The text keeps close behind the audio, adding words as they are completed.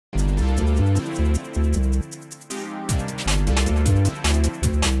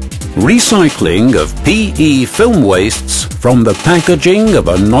Recycling of PE film wastes from the packaging of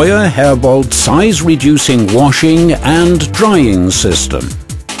a NEUE HERBOLD size-reducing washing and drying system.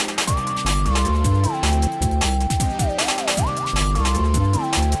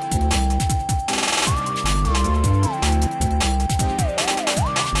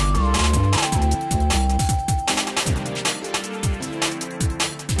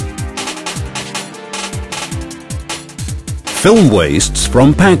 Film wastes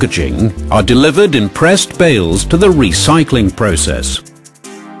from packaging are delivered in pressed bales to the recycling process.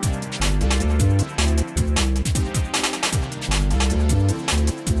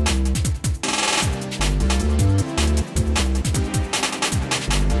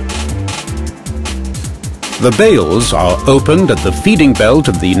 The bales are opened at the feeding belt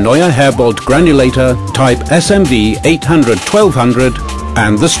of the NEUE HERBOLD granulator type SMV 800-1200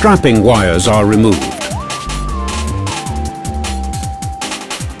 and the strapping wires are removed.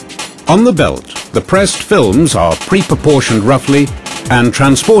 On the belt, the pressed films are pre-proportioned roughly and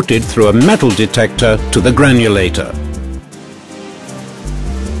transported through a metal detector to the granulator.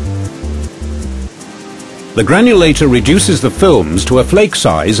 The granulator reduces the films to a flake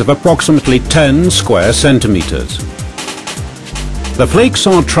size of approximately 10 square centimeters. The flakes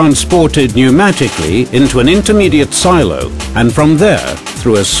are transported pneumatically into an intermediate silo and from there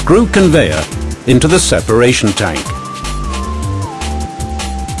through a screw conveyor into the separation tank.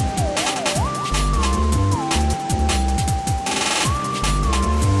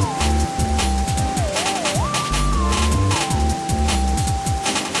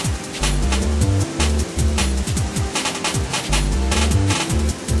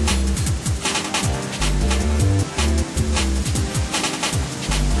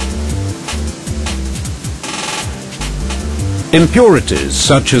 Impurities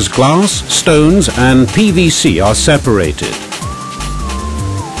such as glass, stones and PVC are separated.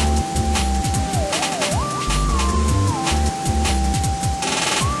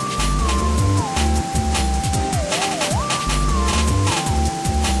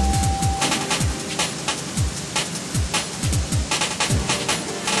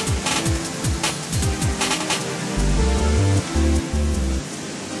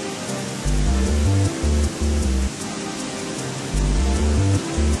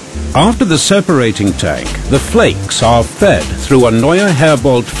 After the separating tank, the flakes are fed through a NEUE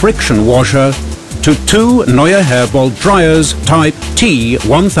HERBOLD friction washer to two NEUE HERBOLD dryers type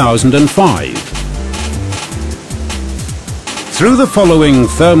T1005. Through the following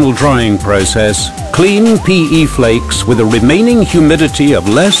thermal drying process, clean PE flakes with a remaining humidity of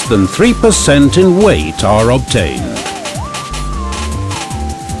less than 3% in weight are obtained.